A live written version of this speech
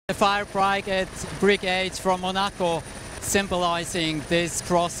The fire brigade from Monaco, symbolizing this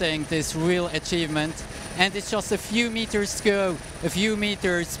crossing, this real achievement. And it's just a few meters to go, a few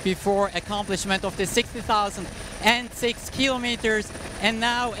meters before accomplishment of the 60,006 kilometers. And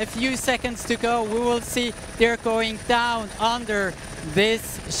now a few seconds to go. We will see they're going down under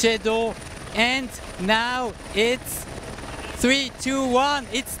this shadow. And now it's 3, 2, 1.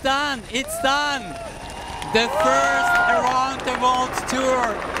 It's done. It's done. The first around the world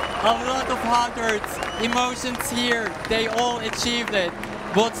tour. A lot of hundreds, emotions here. They all achieved it.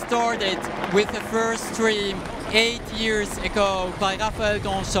 What started with the first stream 8 years ago by Raphaël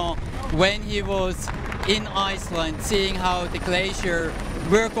Donchon when he was in Iceland, seeing how the glacier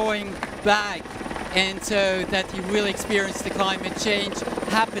were going back, and so that he really experienced the climate change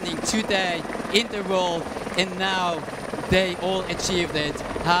happening today in the world, and now they all achieved it,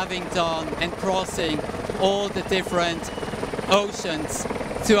 having done and crossing all the different oceans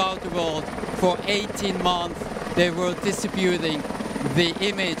throughout the world for 18 months. They were distributing the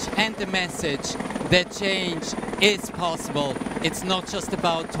image and the message that change is possible. It's not just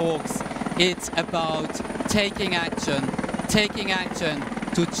about talks, it's about taking action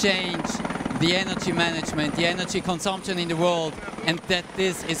to change the energy management, the energy consumption in the world, and that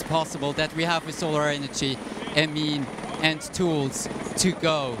this is possible, that we have with solar energy a mean and tools to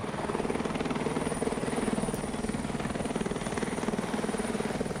go.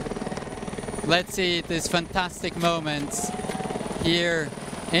 Let's see these fantastic moments here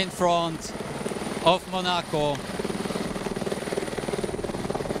in front of Monaco.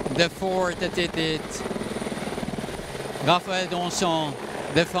 The four that did it. Raphaël Donchon,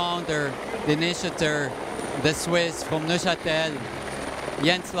 the founder, the initiator, the Swiss from Neuchâtel,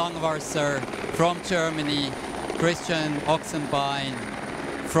 Jens Langwasser from Germany, Christian Oxenbein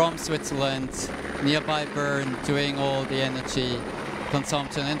from Switzerland, nearby Bern, doing all the energy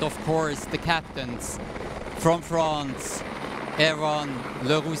consumption, and of course the captains from France, Aaron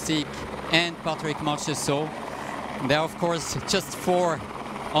Le Roussic and Patrick Marchessault. There are of course just 4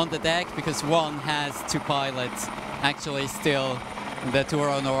 on the deck because one has to pilot actually still the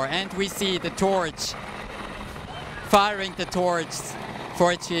Turanor, and we see the torch, firing the torch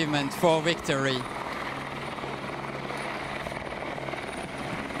for achievement, for victory.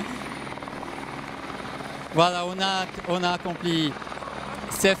 Voilà, on a accompli,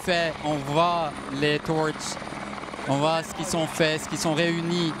 c'est fait, on voit les torches, on voit ce qui sont faits, ce qui sont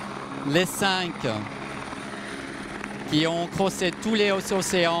réunis, les 5 qui ont crossé tous les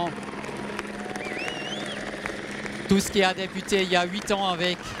océans. Tout ce qui a débuté il y a 8 ans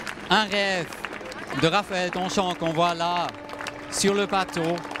avec un rêve de Raphaël Donchon qu'on voit là sur le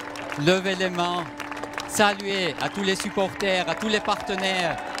bateau, lever les mains, saluer à tous les supporters, à tous les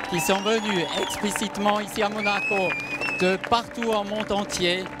partenaires qui sont venus explicitement ici à Monaco de partout en monde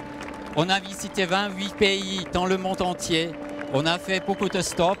entier. On a visité 28 pays dans le monde entier. On a fait beaucoup de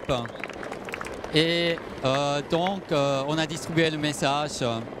stops et donc on a distribué le message.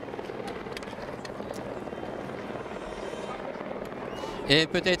 Et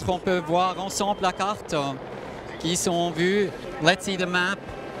peut-être on peut voir ensemble la carte qui sont vues. Let's see the map,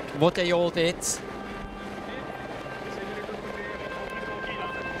 what they all did.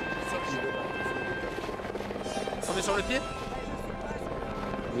 On est sur le pied?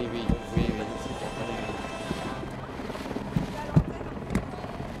 Oui.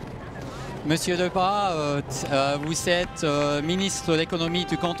 Monsieur Depas, vous êtes ministre de l'économie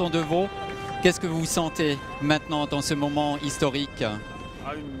du canton de Vaud. Qu'est-ce que vous sentez maintenant dans ce moment historique?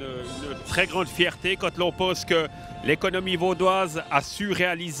 Une très grande fierté quand l'on pense que l'économie vaudoise a su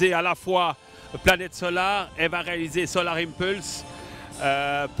réaliser à la fois PlanetSolar et va réaliser Solar Impulse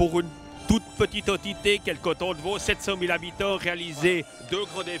pour une toute petite entité qu'est le canton de Vaud, 700 000 habitants, réaliser 2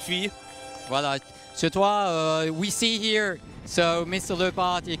 grands défis. Voilà, chez toi, we see here, so Mr.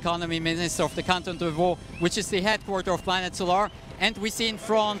 Lepas, the economy minister of the canton de Vaud, which is the headquarters of PlanetSolar, and we see in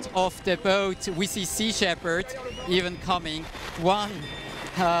front of the boat, we see Sea Shepherd even coming, one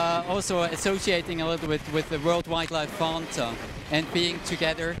also associating a little bit with the World Wildlife Fund and being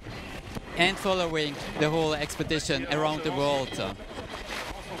together and following the whole expedition around the world.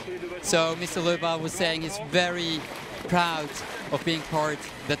 So Mr. Lepas was saying he's very proud of being part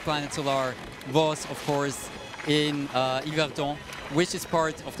that PlanetSolar was, of course, in Yverdon, which is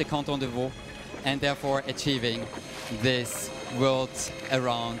part of the canton de Vaud, and therefore achieving this world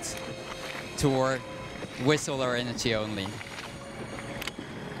around tour with solar energy only.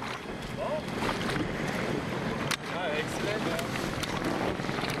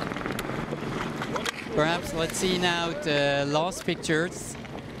 Perhaps let's see now the last pictures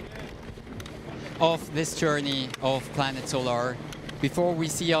of this journey of PlanetSolar. before we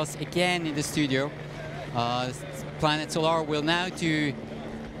see us again in the studio, PlanetSolar will now do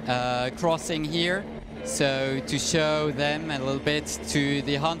crossing here, so to show them a little bit to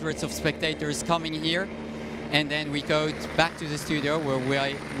the hundreds of spectators coming here, and then we go back to the studio where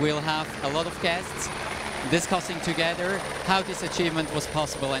we will have a lot of guests discussing together how this achievement was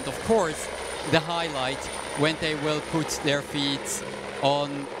possible, and of course the highlight when they will put their feet on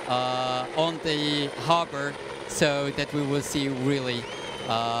the harbor, so that we will see really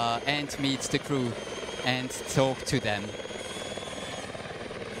and meet the crew and talk to them.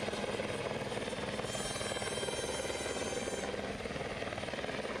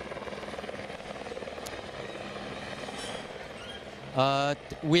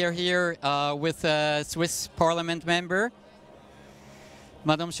 We are here with a Swiss Parliament member.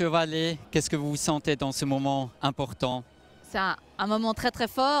 Madame Chevalier, qu'est-ce que vous sentez dans ce moment important? C'est un moment très très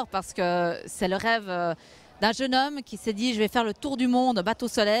fort parce que c'est le rêve d'un jeune homme qui s'est dit je vais faire le tour du monde en bateau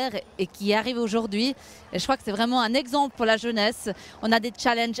solaire et qui arrive aujourd'hui. Et je crois que c'est vraiment un exemple pour la jeunesse. On a des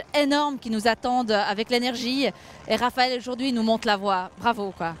challenges énormes qui nous attendent avec l'énergie et Raphaël aujourd'hui nous montre la voie.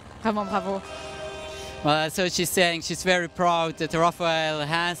 Bravo quoi, vraiment bravo. So she's saying she's very proud that Raphael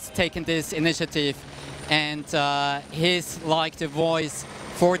has taken this initiative, and he's like the voice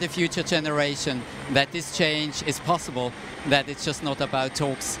for the future generation, that this change is possible, that it's just not about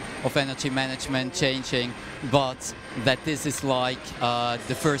talks of energy management changing, but that this is like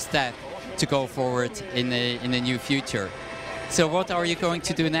the first step to go forward in a new future. So what are you going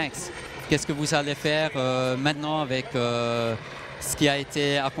to do next? Qu'est-ce que vous allez faire maintenant avec ce qui a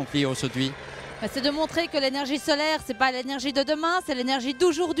été accompli aujourd'hui? C'est de montrer que l'énergie solaire, ce n'est pas l'énergie de demain, c'est l'énergie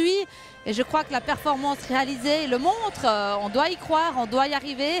d'aujourd'hui. Et je crois que la performance réalisée le montre. On doit y croire, on doit y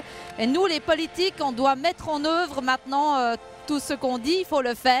arriver. Et nous, les politiques, on doit mettre en œuvre maintenant tout ce qu'on dit, il faut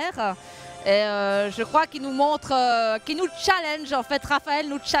le faire. Et je crois qu'il nous montre, qu'il nous challenge. En fait, Raphaël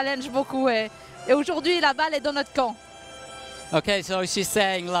nous challenge beaucoup. Et aujourd'hui, la balle est dans notre camp. Okay, so she's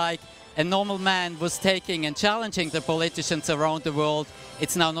saying like, a normal man was taking and challenging the politicians around the world.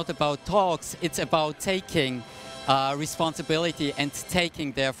 It's now not about talks, it's about taking responsibility and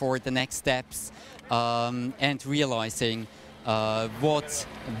taking therefore the next steps and realizing what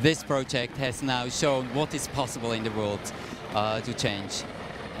this project has now shown, what is possible in the world to change.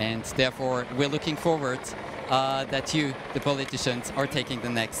 And therefore we're looking forward that you, the politicians, are taking the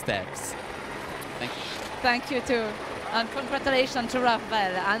next steps. Thank you. Thank you too. And congratulations to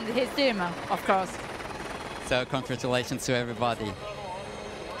Raphael and his team, of course. So congratulations to everybody.